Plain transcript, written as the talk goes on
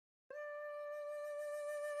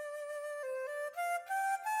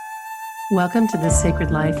Welcome to This Sacred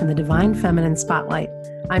Life in the Divine Feminine Spotlight.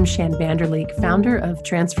 I'm Shan Vanderleek, founder of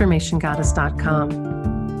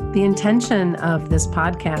TransformationGoddess.com. The intention of this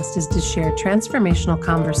podcast is to share transformational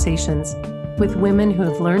conversations with women who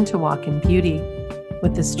have learned to walk in beauty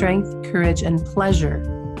with the strength, courage, and pleasure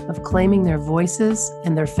of claiming their voices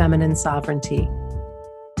and their feminine sovereignty.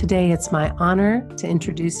 Today, it's my honor to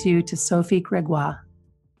introduce you to Sophie Gregoire.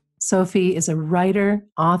 Sophie is a writer,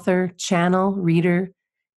 author, channel, reader,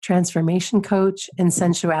 transformation coach, and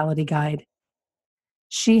sensuality guide.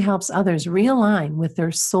 She helps others realign with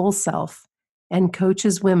their soul self and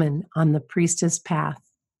coaches women on the priestess path.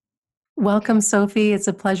 Welcome, Sophie. It's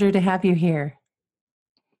a pleasure to have you here.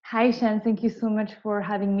 Hi, Shan. Thank you so much for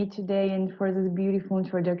having me today and for this beautiful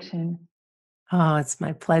introduction. Oh, it's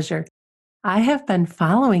my pleasure. I have been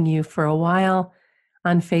following you for a while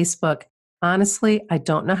on Facebook. Honestly, I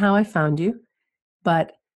don't know how I found you,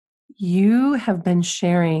 but you have been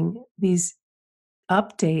sharing these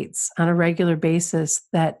updates on a regular basis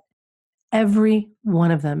that every one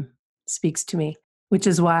of them speaks to me, which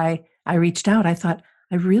is why I reached out. I thought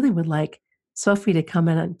I really would like Sophie to come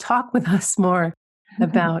in and talk with us more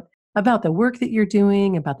about the work that you're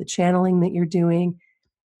doing, about the channeling that you're doing.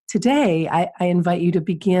 Today, I invite you to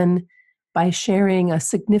begin by sharing a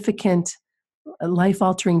significant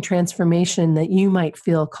life-altering transformation that you might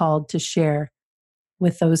feel called to share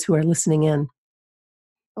with those who are listening in.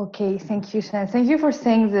 Okay, thank you, Shan. Thank you for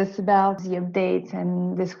saying this about the updates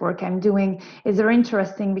and this work I'm doing. It's very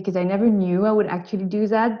interesting because I never knew I would actually do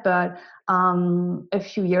that, but a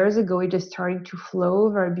few years ago, it just started to flow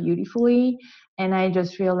very beautifully. And I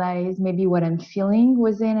just realized maybe what I'm feeling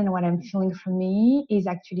within and what I'm feeling for me is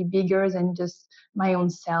actually bigger than just my own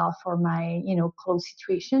self or my, close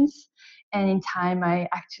situations. And in time, I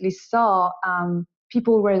actually saw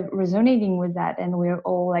people were resonating with that, and we're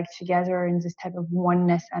all like together in this type of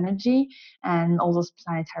oneness energy, and all those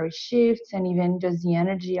planetary shifts and even just the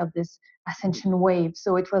energy of this ascension wave.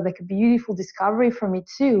 So it was like a beautiful discovery for me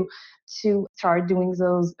too, to start doing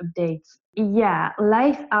those updates. Yeah,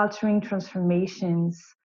 life altering transformations.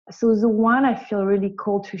 So the one I feel really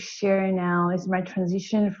called to share now is my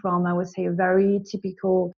transition from, I would say, a very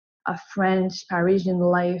typical French Parisian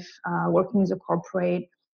life, working as a corporate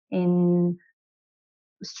in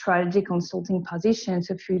strategy consulting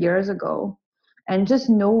positions a few years ago. And just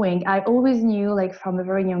knowing, I always knew, like from a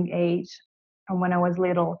very young age, from when I was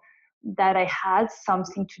little, that I had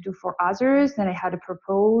something to do for others and I had a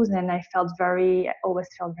purpose, and I always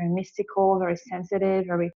felt very mystical, very sensitive,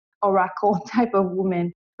 very oracle type of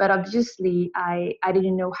woman. But obviously I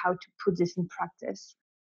didn't know how to put this in practice.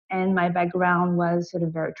 And my background was sort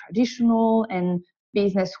of very traditional and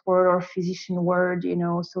business world or physician world,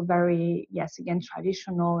 so very, yes, again,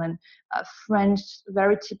 traditional and French,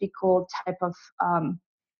 very typical type of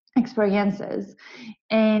experiences.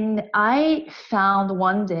 And I found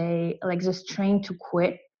one day, like, just trying to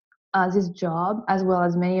quit this job, as well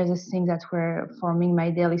as many other things that were forming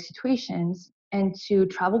my daily situations, and to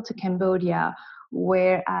travel to Cambodia,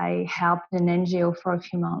 where I helped an NGO for a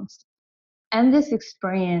few months. And this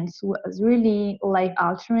experience was really life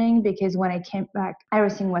altering because when I came back,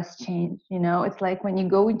 everything was changed. It's like when you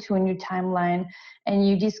go into a new timeline and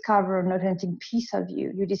you discover an authentic piece of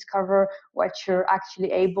you, you discover what you're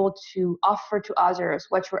actually able to offer to others,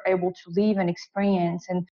 what you're able to live and experience,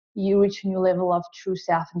 and you reach a new level of true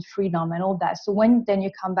self and freedom and all that. So when then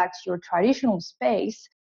you come back to your traditional space,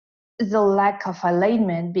 the lack of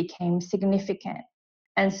alignment became significant.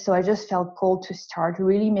 And so I just felt called to start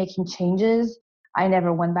really making changes. I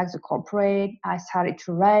never went back to corporate. I started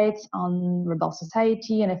to write on Rebel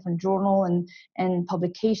Society and F1 Journal and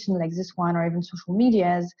publication like this one, or even social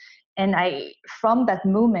medias. And from that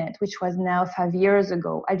moment, which was now 5 years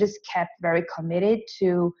ago, I just kept very committed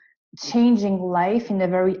to changing life in a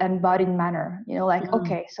very embodied manner.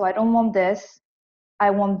 Okay, so I don't want this, I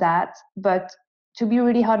want that, but to be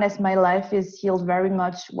really honest, my life is healed very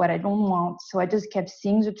much what I don't want. So I just kept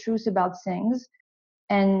seeing the truth about things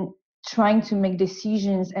and trying to make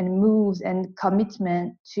decisions and moves and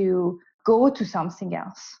commitment to go to something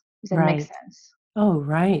else. Does that make sense? Oh,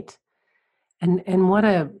 right. And what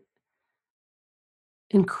a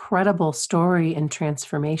incredible story and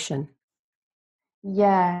transformation.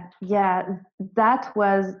 Yeah.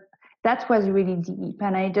 That was really deep.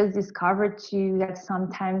 And I just discovered too that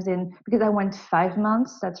sometimes because I went 5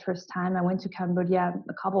 months, that's first time. I went to Cambodia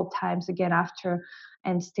a couple of times again after,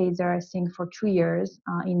 and stayed there, I think, for 2 years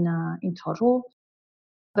in total.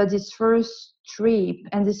 But this first trip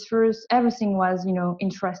and everything was,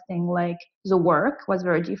 interesting. Like, the work was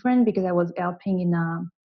very different because I was helping in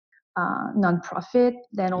nonprofit.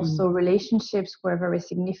 Then also relationships were very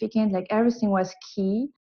significant. Like everything was key.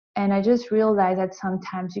 And I just realized that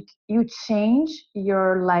sometimes you change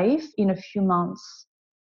your life in a few months.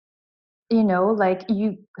 Like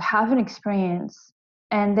you have an experience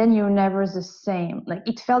and then you're never the same. Like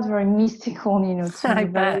it felt very mystical, to I me,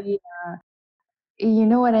 bet. very, you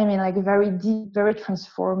know what I mean? Like very deep, very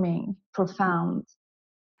transforming, profound.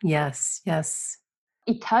 Yes, yes.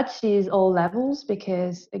 It touches all levels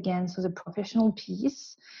because, again, so the professional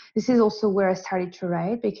piece, this is also where I started to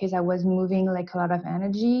write because I was moving like a lot of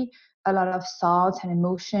energy, a lot of thoughts and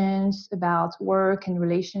emotions about work and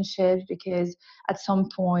relationships, because at some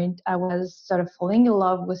point I was sort of falling in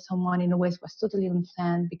love with someone in a way that was totally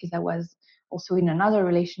unplanned because I was also in another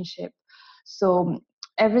relationship. So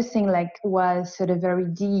everything like was sort of very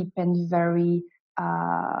deep and very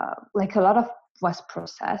like a lot of was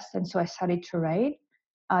processed. And so I started to write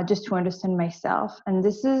just to understand myself. And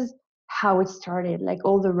this is how it started. Like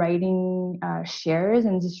all the writing shares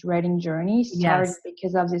and this writing journey started Yes.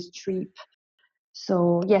 because of this trip.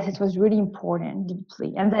 So yes, it was really important,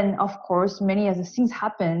 deeply. And then of course, many other things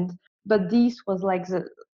happened, but this was like the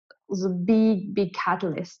big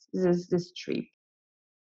catalyst. This trip.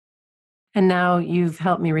 And now you've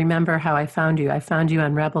helped me remember how I found you. I found you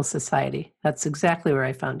on Rebel Society. That's exactly where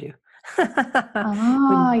I found you.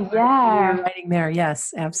 Ah, When you were yeah, writing there.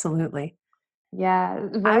 Yes, absolutely. yeah,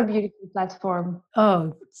 very I, beautiful platform.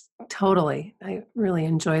 oh, totally. I really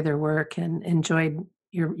enjoy their work and enjoyed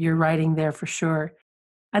your writing there for sure.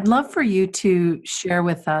 I'd love for you to share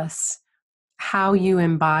with us how you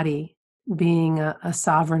embody being a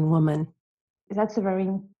sovereign woman. That's a very,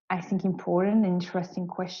 I think, important and interesting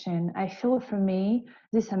question. I feel for me,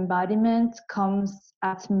 this embodiment comes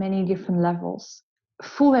at many different levels.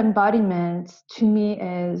 Full embodiment to me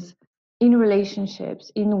is in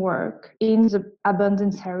relationships, in work, in the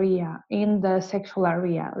abundance area, in the sexual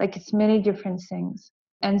area. Like it's many different things.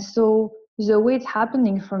 And so the way it's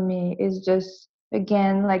happening for me is just,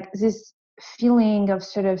 again, like this feeling of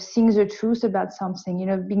sort of seeing the truth about something,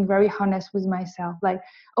 being very honest with myself. Like,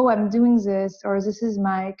 oh, I'm doing this, or this is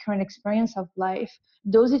my current experience of life.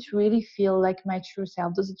 Does it really feel like my true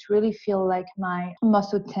self? Does it really feel like my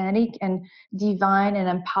most authentic and divine and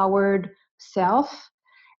empowered self?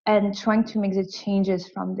 And trying to make the changes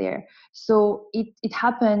from there. So it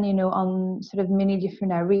happened, on sort of many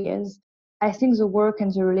different areas. I think the work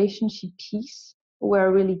and the relationship piece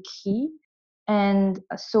were really key. And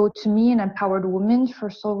so to me, an empowered woman,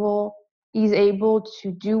 first of all, is able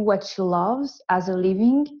to do what she loves as a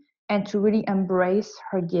living and to really embrace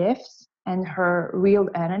her gifts and her real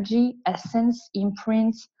energy, essence,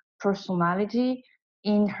 imprint, personality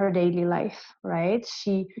in her daily life, right?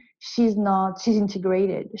 She's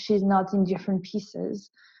integrated. She's not in different pieces.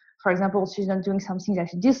 For example, she's not doing something that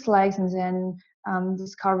she dislikes and then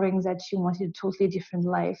discovering that she wanted a totally different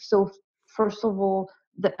life. So first of all,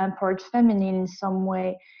 the empowered feminine in some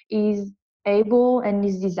way is able and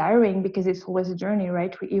is desiring, because it's always a journey,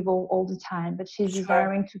 right? We evolve all the time, but she's Sure.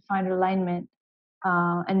 desiring to find alignment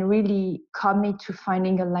and really commit to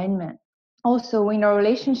finding alignment. Also, in our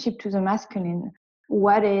relationship to the masculine,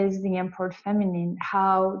 what is the empowered feminine?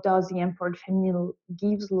 How does the empowered feminine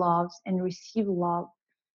gives love and receive love?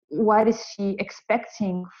 What is she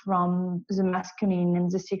expecting from the masculine and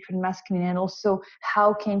the sacred masculine? And also,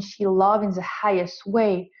 how can she love in the highest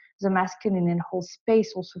way the masculine and hold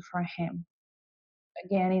space also for him?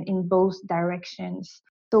 Again, in both directions.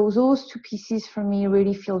 So those two pieces for me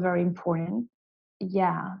really feel very important.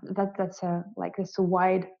 Yeah, that's a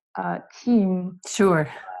wide team. Sure.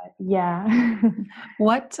 Yeah.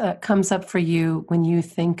 What comes up for you when you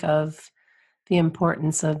think of the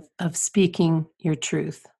importance of speaking your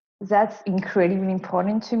truth? That's incredibly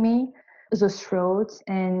important to me. The throat,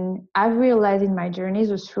 and I've realized in my journey,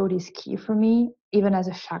 the throat is key for me, even as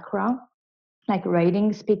a chakra, like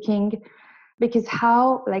writing, speaking, because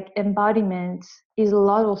how like embodiment is a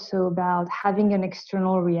lot also about having an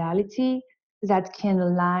external reality that can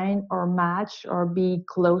align or match or be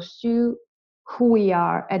close to who we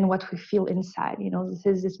are and what we feel inside. This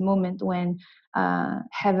is this moment when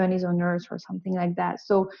heaven is on earth or something like that.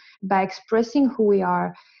 So by expressing who we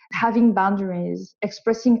are, having boundaries,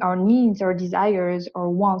 expressing our needs, our desires, our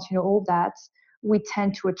wants, all that, we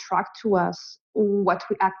tend to attract to us what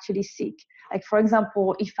we actually seek. Like, for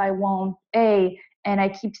example, if I want A and I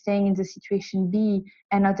keep staying in the situation B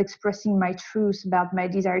and not expressing my truth about my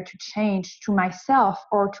desire to change to myself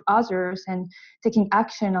or to others and taking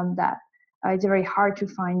action on that, it's very hard to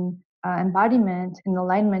find embodiment and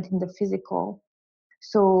alignment in the physical.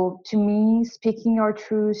 So to me, speaking our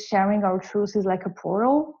truth, sharing our truth is like a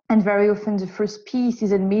portal. And very often the first piece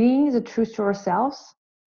is admitting the truth to ourselves,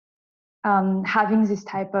 having this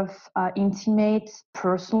type of intimate,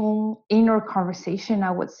 personal, inner conversation, I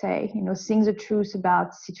would say, saying the truth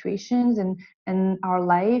about situations and our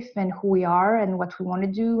life and who we are and what we want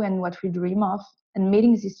to do and what we dream of, and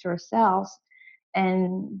admitting this to ourselves,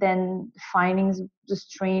 and then finding the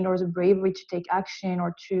strength or the bravery to take action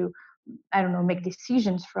or to, I don't know, make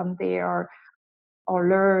decisions from there, or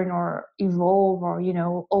learn or evolve, or,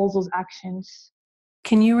 all those actions.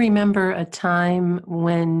 Can you remember a time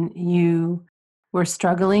when you were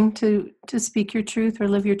struggling to speak your truth or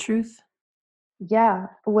live your truth? Yeah,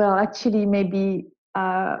 well, actually, maybe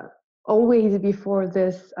always before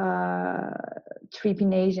this trip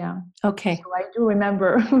in Asia. Okay. So I do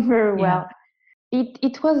remember very Yeah. well.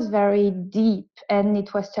 It was very deep, and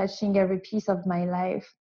it was touching every piece of my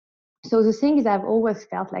life. So the thing is, I've always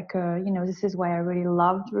felt like this is why I really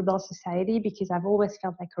loved Rebel Society, because I've always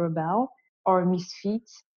felt like a rebel or a misfit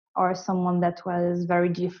or someone that was very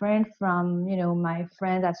different from, my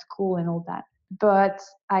friends at school and all that. But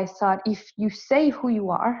I thought, if you say who you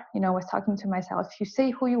are, I was talking to myself, if you say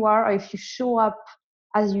who you are, or if you show up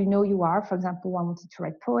as you know you are, for example, I wanted to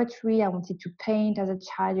write poetry, I wanted to paint as a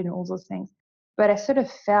child, all those things. But I sort of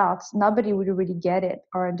felt nobody would really get it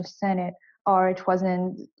or understand it, or it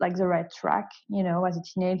wasn't like the right track, as a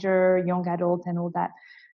teenager, young adult, and all that.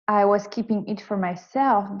 I was keeping it for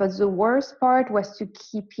myself, but the worst part was to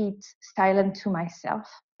keep it silent to myself.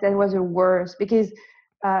 That was the worst, because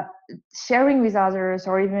uh, sharing with others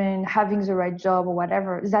or even having the right job or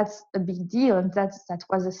whatever, that's a big deal, and that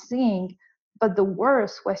was a thing. But the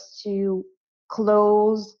worst was to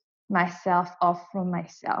close myself off from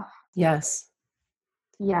myself. Yes.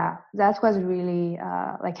 Yeah, that was really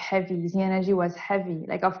like heavy. The energy was heavy.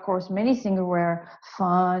 Like, of course, many things were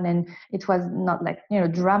fun and it was not like,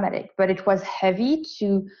 dramatic, but it was heavy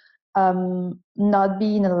to not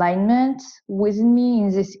be in alignment with me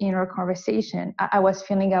in this inner conversation. I was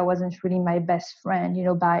feeling I wasn't really my best friend,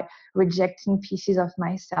 by rejecting pieces of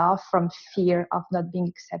myself from fear of not being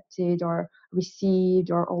accepted or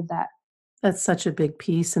received or all that. That's such a big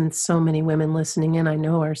piece, and so many women listening in, I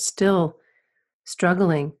know, are still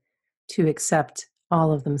struggling to accept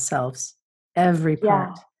all of themselves, every Yeah.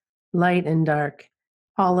 part, light and dark.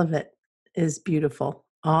 All of it is beautiful.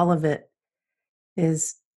 All of it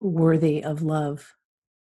is worthy of love.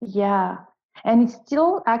 Yeah. And it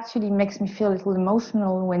still actually makes me feel a little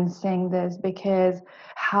emotional when saying this, because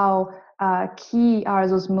how key are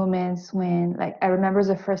those moments when, like, I remember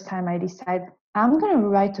the first time I decided I'm going to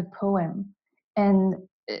write a poem. And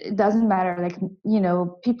it doesn't matter, like,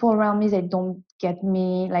 people around me, they don't get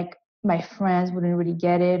me, like, my friends wouldn't really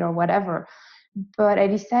get it or whatever. But I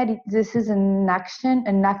decided this is an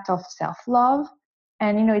act of self love.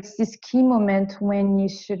 And, it's this key moment when you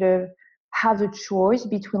should have the choice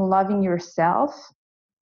between loving yourself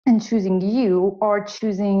and choosing you, or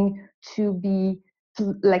choosing to be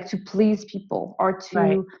like to please people or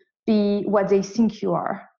Right. to be what they think you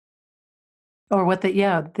are. Or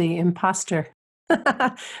the imposter,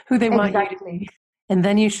 who they want you to Exactly. be. And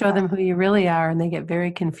then you show them who you really are, and they get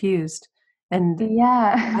very confused. And I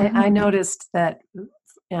Yeah. noticed that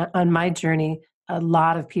on my journey, a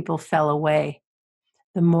lot of people fell away.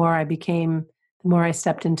 The more I became, the more I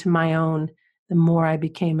stepped into my own, the more I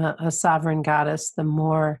became a sovereign goddess, the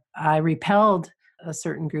more I repelled a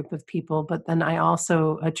certain group of people. But then I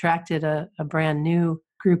also attracted a brand new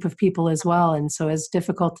group of people as well. And so, as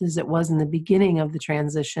difficult as it was in the beginning of the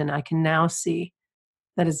transition, I can now see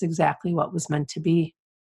that is exactly what was meant to be.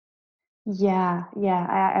 Yeah.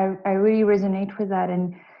 I really resonate with that.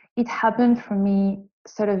 And it happened for me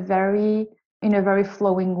sort of in a very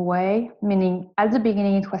flowing way, meaning at the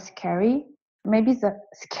beginning it was scary. Maybe the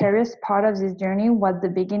scariest part of this journey was the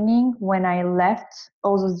beginning, when I left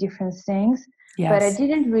all those different things. But I Yes.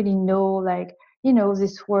 didn't really know, like,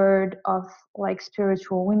 this word of like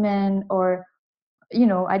spiritual women, or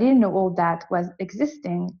I didn't know all that was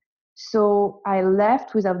existing. So I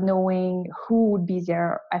left without knowing who would be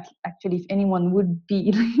there, actually, if anyone would be,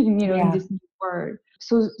 in Yeah. this new world.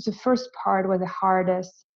 So the first part was the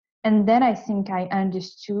hardest. And then I think I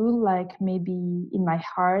understood, like, maybe in my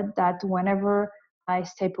heart, that whenever I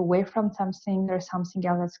step away from something, there's something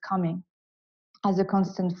else that's coming, as a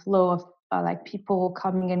constant flow of like people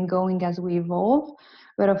coming and going as we evolve.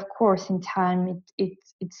 But of course, in time, it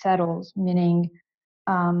settles, meaning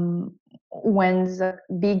when the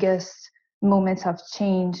biggest moments of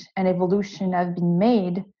change and evolution have been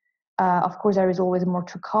made, Of course, there is always more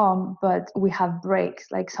to come, but we have breaks.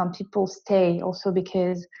 Like some people stay also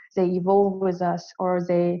because they evolve with us, or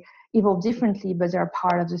they evolve differently, but they're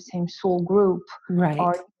part of the same soul group,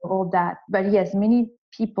 or Right. all that. But yes, many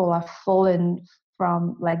people have fallen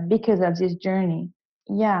from, like, because of this journey.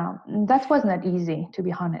 Yeah, that was not easy, to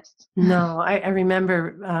be honest. No, I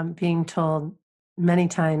remember being told many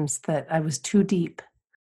times that I was too deep.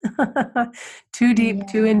 Too deep,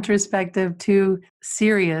 too Yeah, introspective, too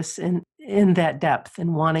serious in that depth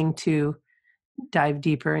and wanting to dive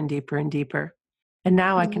deeper and deeper and deeper. And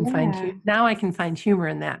now yeah, I can find humor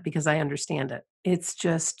in that because I understand it. It's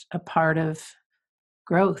just a part of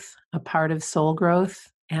growth, a part of soul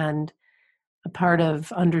growth, and a part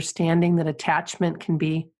of understanding that attachment can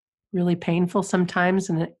be really painful sometimes,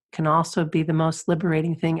 and it can also be the most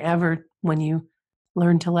liberating thing ever when you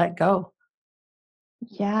learn to let go.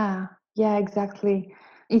 yeah, yeah, exactly.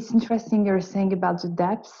 It's interesting you're saying about the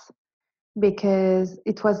depths, because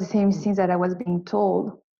it was the same thing that I was being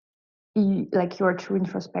told. Like, you're too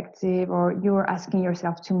introspective, or you're asking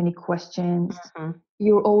yourself too many questions. Mhm.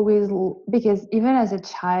 You're always, because even as a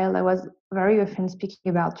child, I was very often speaking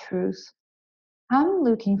about truth. I'm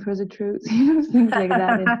looking for the truth, things like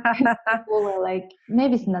that. And people were like,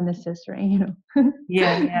 maybe it's not necessary,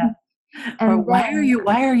 Yeah, yeah. Or And then,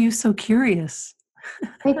 why are you so curious?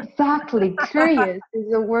 exactly, curious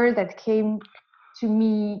is a word that came to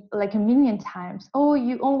me like a million times. Oh,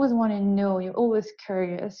 you always want to know, you're always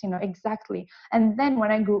curious, exactly. And then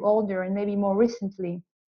when I grew older, and maybe more recently,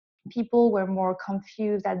 people were more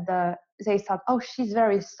confused they thought, oh, she's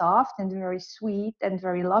very soft and very sweet and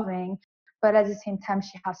very loving, but at the same time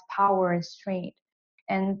she has power and strength.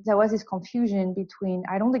 And there was this confusion between,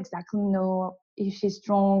 I don't exactly know if she's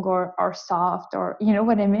strong or soft, or you know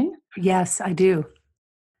what I mean. Yes, I do.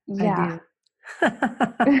 I Yeah.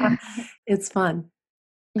 do. It's fun.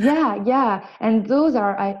 Yeah, yeah. And those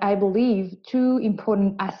are, I believe, two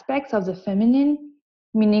important aspects of the feminine,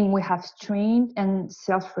 meaning we have strength and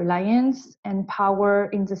self-reliance and power,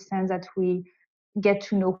 in the sense that we get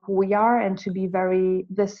to know who we are and to be very,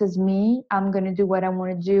 this is me, I'm going to do what I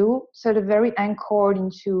want to do. So they're very anchored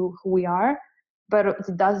into who we are. But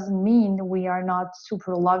it doesn't mean we are not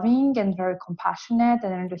super loving and very compassionate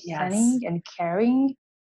and understanding Yes. and caring.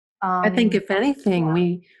 I think Um, if anything,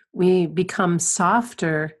 we become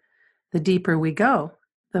softer the deeper we go.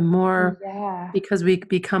 The more yeah. because we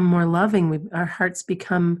become more loving, our hearts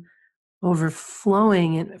become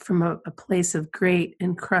overflowing and from a place of great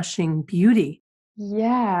and crushing beauty.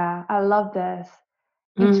 Yeah, I love this.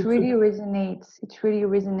 It Mhm. really resonates. It really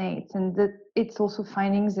resonates, and that it's also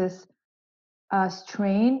finding this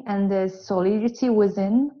strain and this solidity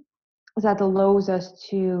within that allows us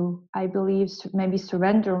to, I believe, maybe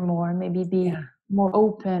surrender more, maybe be Yeah, more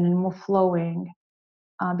open and more flowing,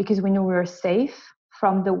 because we know we're safe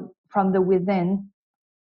from the within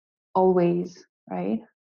always, right?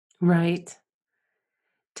 right.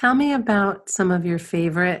 Tell me about some of your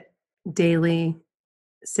favorite daily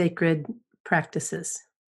sacred practices.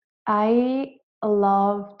 I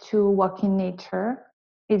love to walk in nature.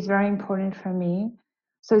 It's very important for me.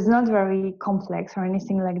 So it's not very complex or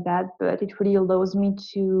anything like that, but it really allows me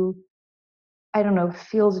to, I don't know,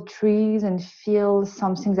 feel the trees and feel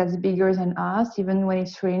something that's bigger than us, even when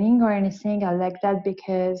it's raining or anything. I like that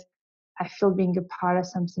because I feel being a part of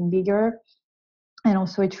something bigger. And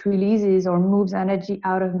also, it releases or moves energy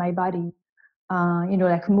out of my body,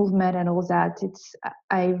 like movement and all that.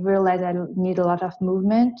 I realize I need a lot of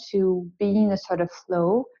movement to be in a sort of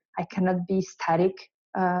flow. I cannot be static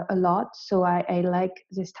a lot, so I like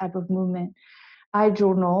this type of movement. I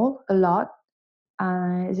journal a lot.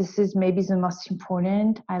 This is maybe the most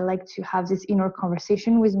important. I like to have this inner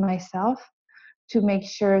conversation with myself to make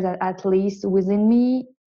sure that at least within me,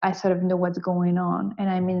 I sort of know what's going on, and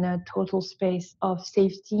I'm in a total space of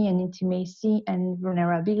safety and intimacy and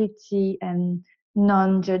vulnerability and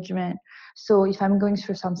non-judgment. So if I'm going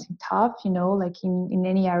through something tough, like in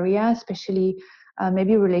any area, especially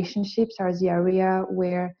maybe relationships are the area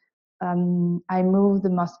where I move the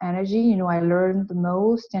most energy, I learn the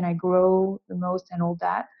most and I grow the most and all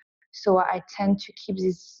that. So I tend to keep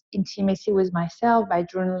this intimacy with myself by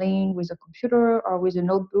journaling with a computer or with a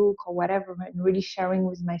notebook or whatever, and really sharing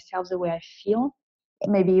with myself the way I feel.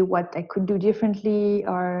 Maybe what I could do differently,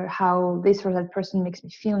 or how this or that person makes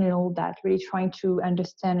me feel, and all that. Really trying to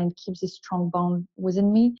understand and keep this strong bond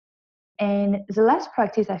within me. And the last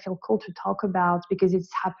practice I feel called to talk about, because it's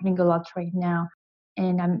happening a lot right now,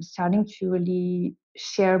 and I'm starting to really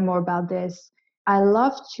share more about this. I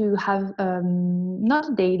love to have,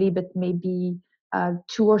 not daily, but maybe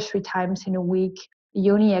 2 or 3 times in a week,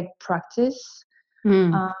 yoni egg practice.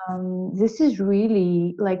 Mm, This is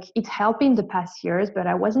really like it helped in the past years, but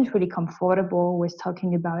I wasn't really comfortable with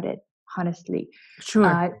talking about it, honestly. sure.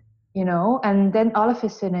 Uh, and then all of a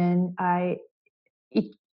sudden, it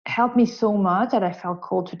helped me so much that I felt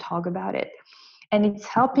called to talk about it, and it's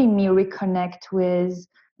helping me reconnect with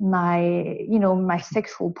my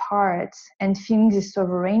sexual parts and feeling the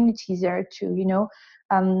sovereignty there too.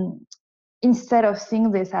 Um, Instead of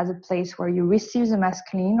seeing this as a place where you receive the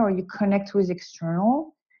masculine or you connect with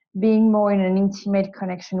external, being more in an intimate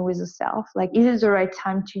connection with the self. Like, is it the right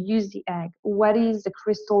time to use the egg? What is the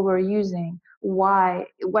crystal we're using? Why?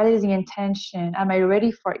 What is the intention? Am I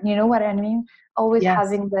ready for it? You know what I mean? Always Yes.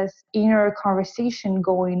 having this inner conversation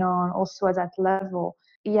going on also at that level.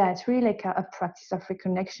 Yeah, it's really like a practice of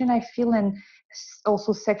reconnection, I feel, and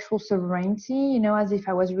also sexual sovereignty, as if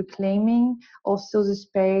I was reclaiming also the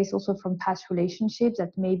space also from past relationships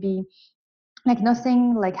that maybe like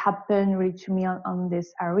nothing like happened really to me on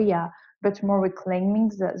this area, but more reclaiming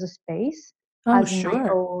the space Oh, as my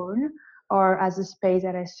sure. own, or as a space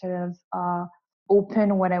that I sort of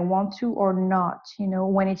open when I want to or not,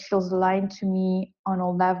 when it feels aligned to me on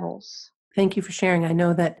all levels. Thank you for sharing. I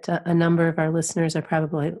know that a number of our listeners are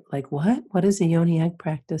probably like, what? What is a yoni egg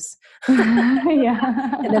practice? And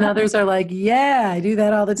then Yeah. others are like, yeah, I do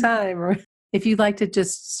that all the time. Or if you'd like to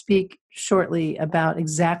just speak shortly about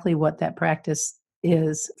exactly what that practice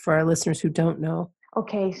is for our listeners who don't know.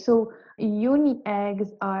 Okay, so uni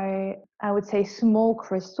eggs are, I would say, small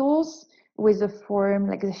crystals with a form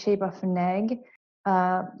like the shape of an egg.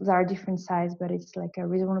 There are different size, but it's like a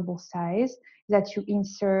reasonable size that you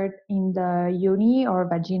insert in the yoni or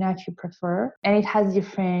vagina if you prefer. And it has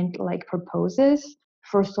different like purposes.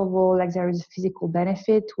 First of all, like there is a physical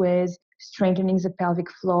benefit with strengthening the pelvic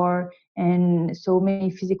floor and so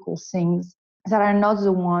many physical things that are not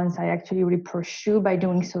the ones I actually really pursue by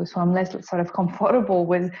doing so. So I'm less sort of comfortable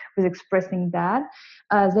with expressing that.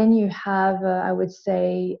 Then you have, I would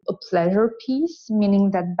say, a pleasure piece,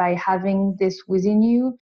 meaning that by having this within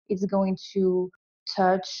you, it's going to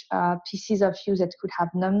touch pieces of you that could have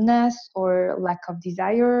numbness or lack of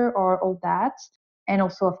desire or all that. And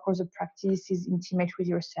also, of course, the practice is intimate with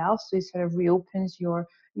yourself, so it sort of reopens your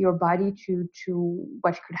body to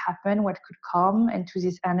what could happen, what could come, and to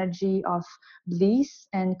this energy of bliss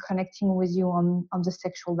and connecting with you on the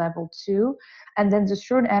sexual level too. And then the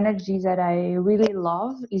third energy that I really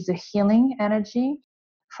love is the healing energy.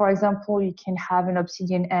 For example, you can have an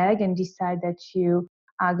obsidian egg and decide that you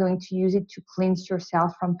are going to use it to cleanse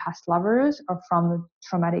yourself from past lovers or from a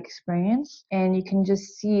traumatic experience. And you can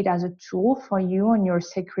just see it as a tool for you on your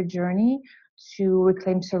sacred journey to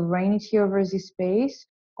reclaim sovereignty over this space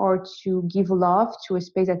or to give love to a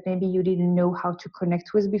space that maybe you didn't know how to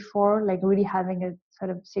connect with before, like really having a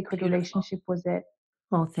sort of sacred Beautiful. relationship with it.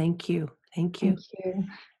 Oh, thank you. Thank Thank you. you.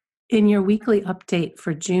 In your weekly update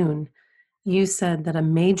for June, you said that a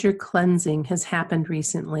major cleansing has happened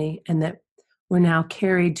recently and that we're now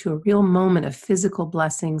carried to a real moment of physical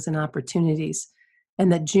blessings and opportunities, and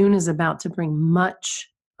that June is about to bring much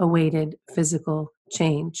awaited physical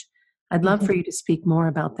change. I'd love for you to speak more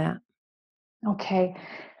about that. Okay.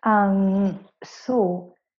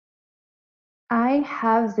 So I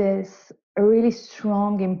have this really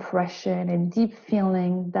strong impression and deep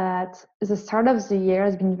feeling that the start of the year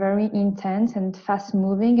has been very intense and fast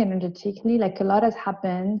moving energetically. Like a lot has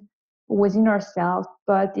happened within ourselves,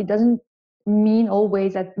 but it doesn't mean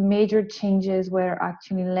always that major changes were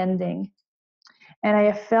actually landing. And I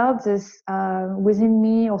have felt this within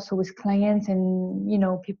me, also with clients and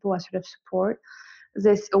people I sort of support,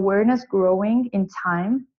 this awareness growing in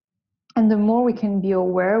time. And the more we can be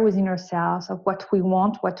aware within ourselves of what we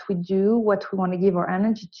want, what we do, what we want to give our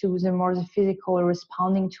energy to, the more the physical is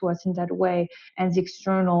responding to us in that way, and the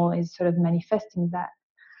external is sort of manifesting that.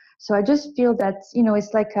 So I just feel that,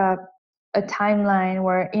 it's like a timeline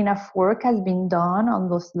where enough work has been done on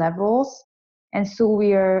those levels. And so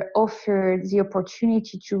we are offered the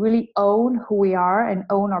opportunity to really own who we are and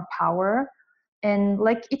own our power. And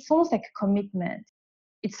like, it's almost like a commitment.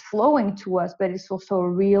 It's flowing to us, but it's also a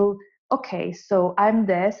real, okay, so I'm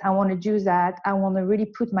this, I want to do that. I want to really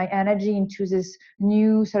put my energy into this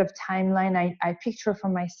new sort of timeline I picture for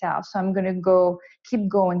myself. So I'm going to keep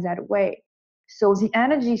going that way. So the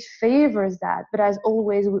energy favors that, but as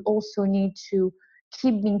always, we also need to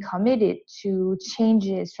keep being committed to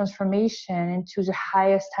changes, transformation into the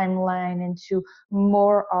highest timeline, into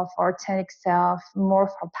more of our authentic self, more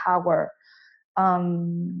of our power.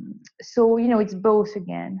 So it's both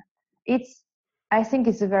again. It's I think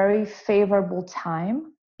it's a very favorable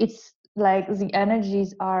time. It's like the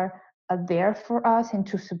energies are are there for us and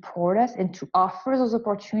to support us and to offer those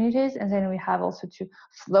opportunities. And then we have also to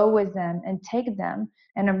flow with them and take them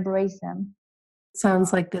and embrace them.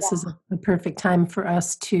 Sounds like this is a perfect time for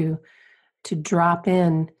us to drop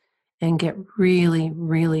in and get really,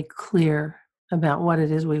 really clear about what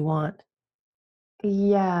it is we want.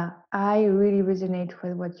 Yeah, I really resonate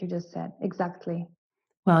with what you just said. Exactly.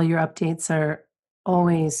 Well, your updates are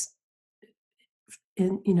always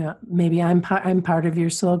maybe I'm part of your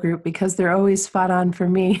soul group because they're always spot on for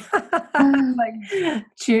me.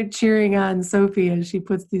 Like cheering on Sophie as she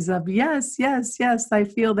puts these up. Yes, yes, yes, I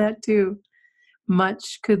feel that too.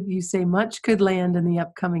 Much could land in the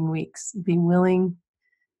upcoming weeks. Be willing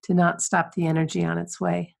to not stop the energy on its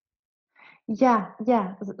way. Yeah,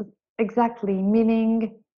 yeah, exactly.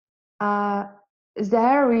 Meaning, uh,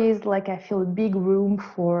 there is like I feel a big room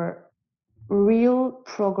for real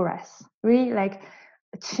progress, really like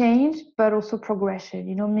change, but also progression.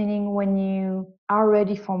 Meaning when you are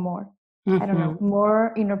ready for more. I don't know, Hmm.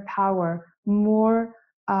 more inner power, more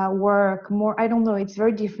work, more. I don't know. It's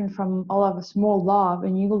very different from all of us. More love,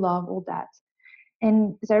 and you love all that.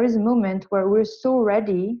 And there is a moment where we're so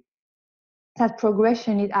ready that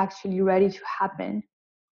progression is actually ready to happen.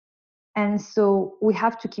 And so we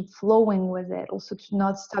have to keep flowing with it, also to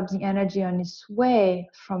not stop the energy on its way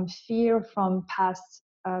from fear, from past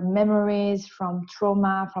memories, from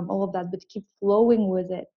trauma, from all of that, but keep flowing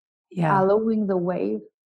with it, Yeah. allowing the wave.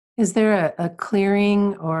 Is there a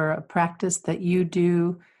clearing or a practice that you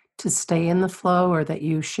do to stay in the flow or that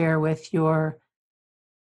you share with your Mhm.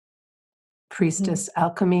 priestess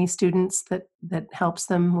alchemy students that helps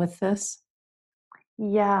them with this?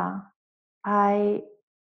 Yeah, I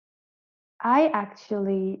I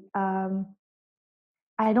actually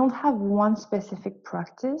I don't have one specific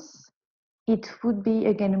practice. It would be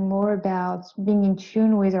again more about being in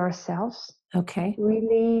tune with ourselves Okay.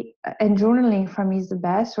 really, and journaling for me is the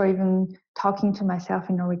best, or even talking to myself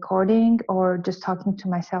in a recording, or just talking to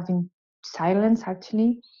myself in silence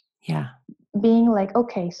actually, Yeah. being like,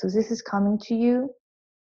 okay, so this is coming to you,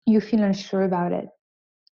 you feel unsure about it,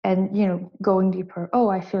 and going deeper. Oh,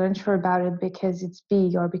 I feel unsure about it because it's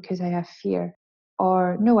big, or because I have fear,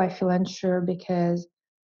 or no, I feel unsure because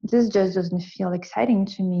this just doesn't feel exciting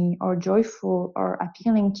to me or joyful or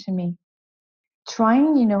appealing to me.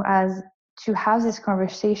 Trying, as to have this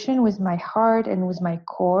conversation with my heart and with my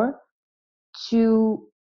core, to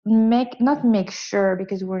not make sure,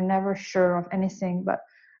 because we're never sure of anything, but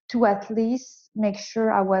to at least make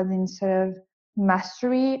sure I was in sort of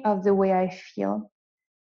mastery of the way I feel.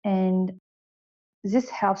 And this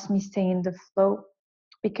helps me stay in the flow,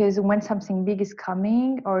 because when something big is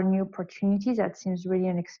coming or new opportunities that seems really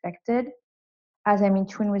unexpected, as I'm in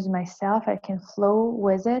tune with myself, I can flow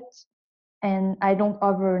with it, and I don't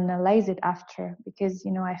overanalyze it after, because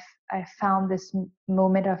I found this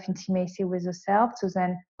moment of intimacy with the self. So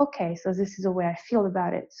then, okay, so this is the way I feel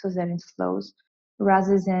about it. So then it flows,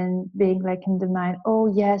 rather than being like in the mind. Oh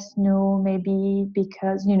yes, no, maybe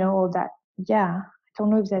because all that. Yeah, I don't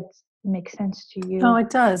know if that makes sense to Oh, you. it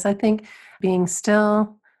does. I think being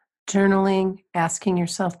still, journaling, asking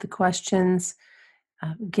yourself the questions,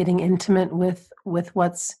 getting intimate with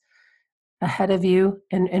what's ahead of you,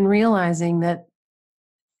 and realizing that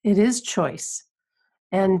it is choice,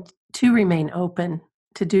 and to remain open,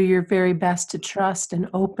 to do your very best to trust and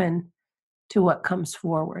open to what comes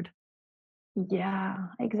forward. Yeah,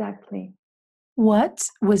 exactly. What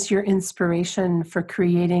was your inspiration for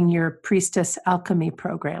creating your Priestess Alchemy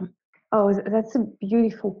program? Oh, that's a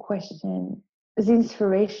beautiful question. The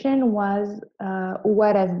inspiration was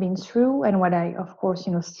what I've been through, and what I, of course,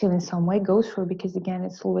 still in some way go through, because again,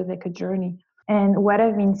 it's always like a journey. And what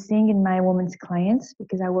I've been seeing in my women's clients,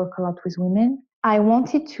 because I work a lot with women, I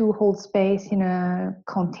wanted to hold space in a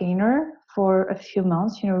container for a few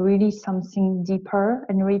months, really something deeper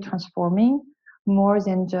and really transforming, more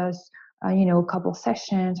than just, a couple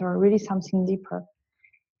sessions, or really something deeper.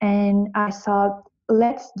 And I thought,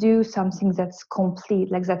 let's do something that's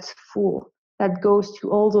complete, like that's full, that goes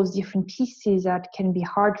to all those different pieces that can be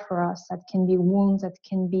hard for us, that can be wounds, that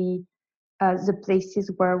can be the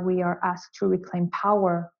places where we are asked to reclaim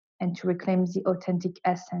power and to reclaim the authentic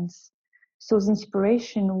essence. So the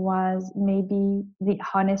inspiration was maybe the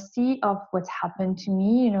honesty of what's happened to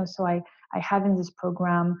me. So I have in this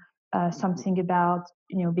program something about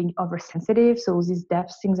being oversensitive. So these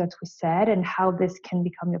depth things that we said, and how this can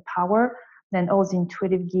become your power. Then all the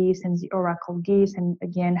intuitive gifts and the oracle gifts, and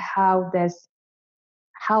again how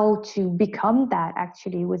to become that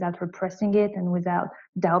actually without repressing it and without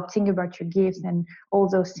doubting about your gifts and all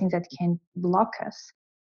those things that can block us.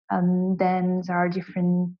 Then there are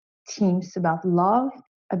different themes about love,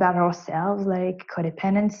 about ourselves, like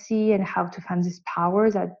codependency and how to find this power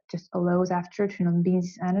that just allows after to not be in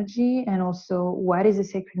this energy, and also what is a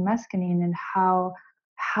sacred masculine and how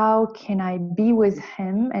can I be with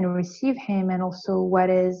him and receive him, and also what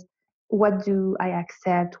do I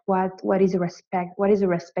accept, what is the respect, what is the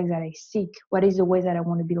respect that I seek, what is the way that I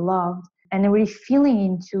want to be loved, and then really feeling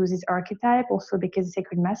into this archetype also, because the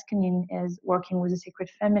sacred masculine is working with the sacred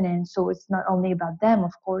feminine, so it's not only about them,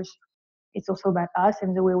 of course, it's also about us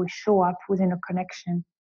and the way we show up within a connection.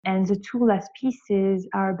 And the two last pieces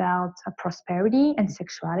are about prosperity and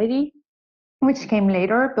sexuality, which came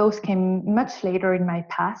later. Both came much later in my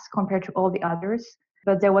past compared to all the others.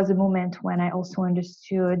 But there was a moment when I also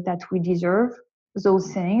understood that we deserve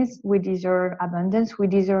those things. We deserve abundance. We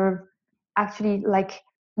deserve actually like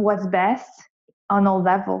what's best on all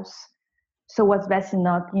levels. So what's best is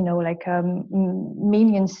not, like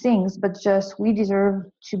million things, but just we deserve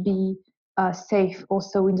to be safe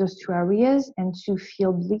also in those two areas, and to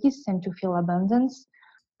feel bliss and to feel abundance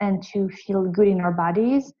and to feel good in our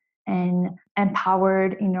bodies and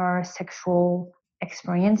empowered in our sexual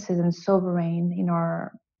experiences and sovereign in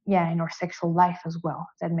our sexual life as well.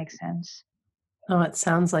 That makes sense. Oh, it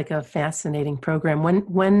sounds like a fascinating program.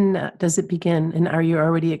 When does it begin, and are you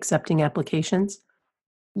already accepting applications?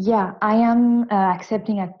 Yeah, I am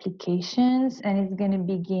accepting applications, and it's going to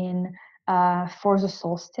begin for the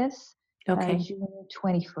solstice, Okay. June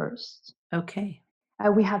 21st. Okay.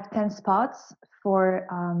 We have 10 spots for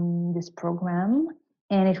this program,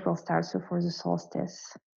 and it will start so for the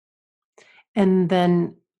solstice. And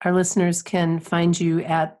then our listeners can find you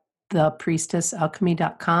at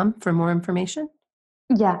thepriestessalchemy.com for more information?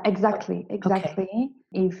 Yeah, exactly. Okay.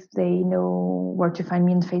 If they know where to find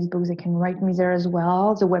me on Facebook, they can write me there as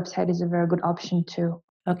well. The website is a very good option too.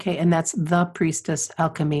 Okay, and that's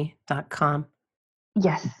thepriestessalchemy.com.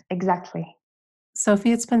 Yes, exactly.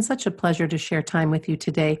 Sophie, it's been such a pleasure to share time with you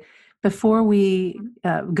today. Before we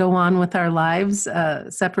go on with our lives,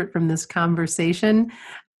 separate from this conversation,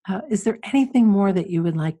 is there anything more that you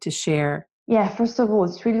would like to share? Yeah, first of all,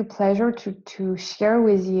 it's really a pleasure to share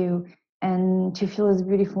with you and to feel this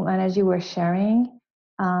beautiful energy we're sharing.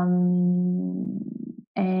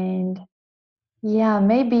 And yeah,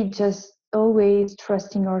 maybe just always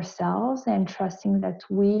trusting ourselves and trusting that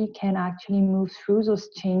we can actually move through those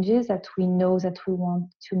changes that we know that we want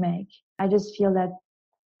to make. I just feel that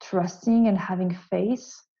trusting and having faith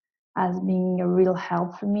as being a real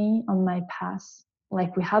help for me on my path.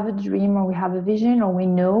 Like we have a dream or we have a vision or we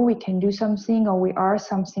know we can do something or we are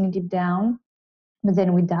something deep down, but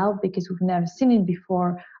then we doubt because we've never seen it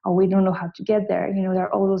before or we don't know how to get there. There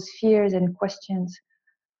are all those fears and questions.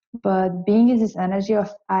 But being in this energy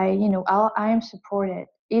of I am supported.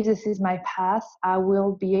 If this is my path, I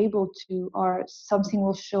will be able to, or something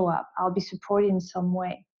will show up. I'll be supported in some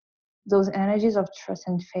way. Those energies of trust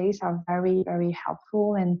and faith are very, very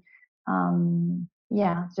helpful. And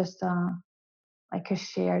just like a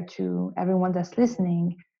share to everyone that's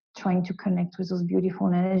listening, trying to connect with those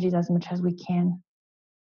beautiful energies as much as we can.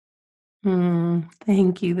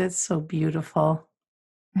 Thank you. That's so beautiful.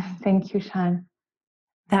 Thank you, Shan.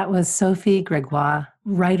 That was Sophie Gregoire,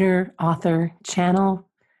 writer, author, channel,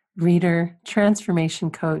 reader, transformation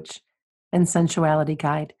coach, and sensuality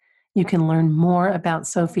guide. You can learn more about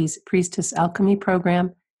Sophie's Priestess Alchemy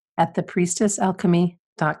program at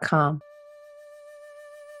thepriestessalchemy.com.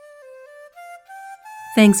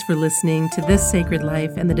 Thanks for listening to This Sacred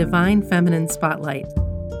Life and the Divine Feminine Spotlight.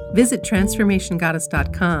 Visit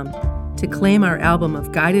transformationgoddess.com to claim our album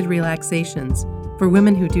of guided relaxations for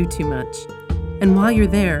women who do too much. And while you're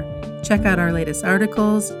there, check out our latest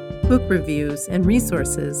articles, book reviews, and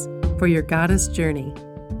resources for your goddess journey.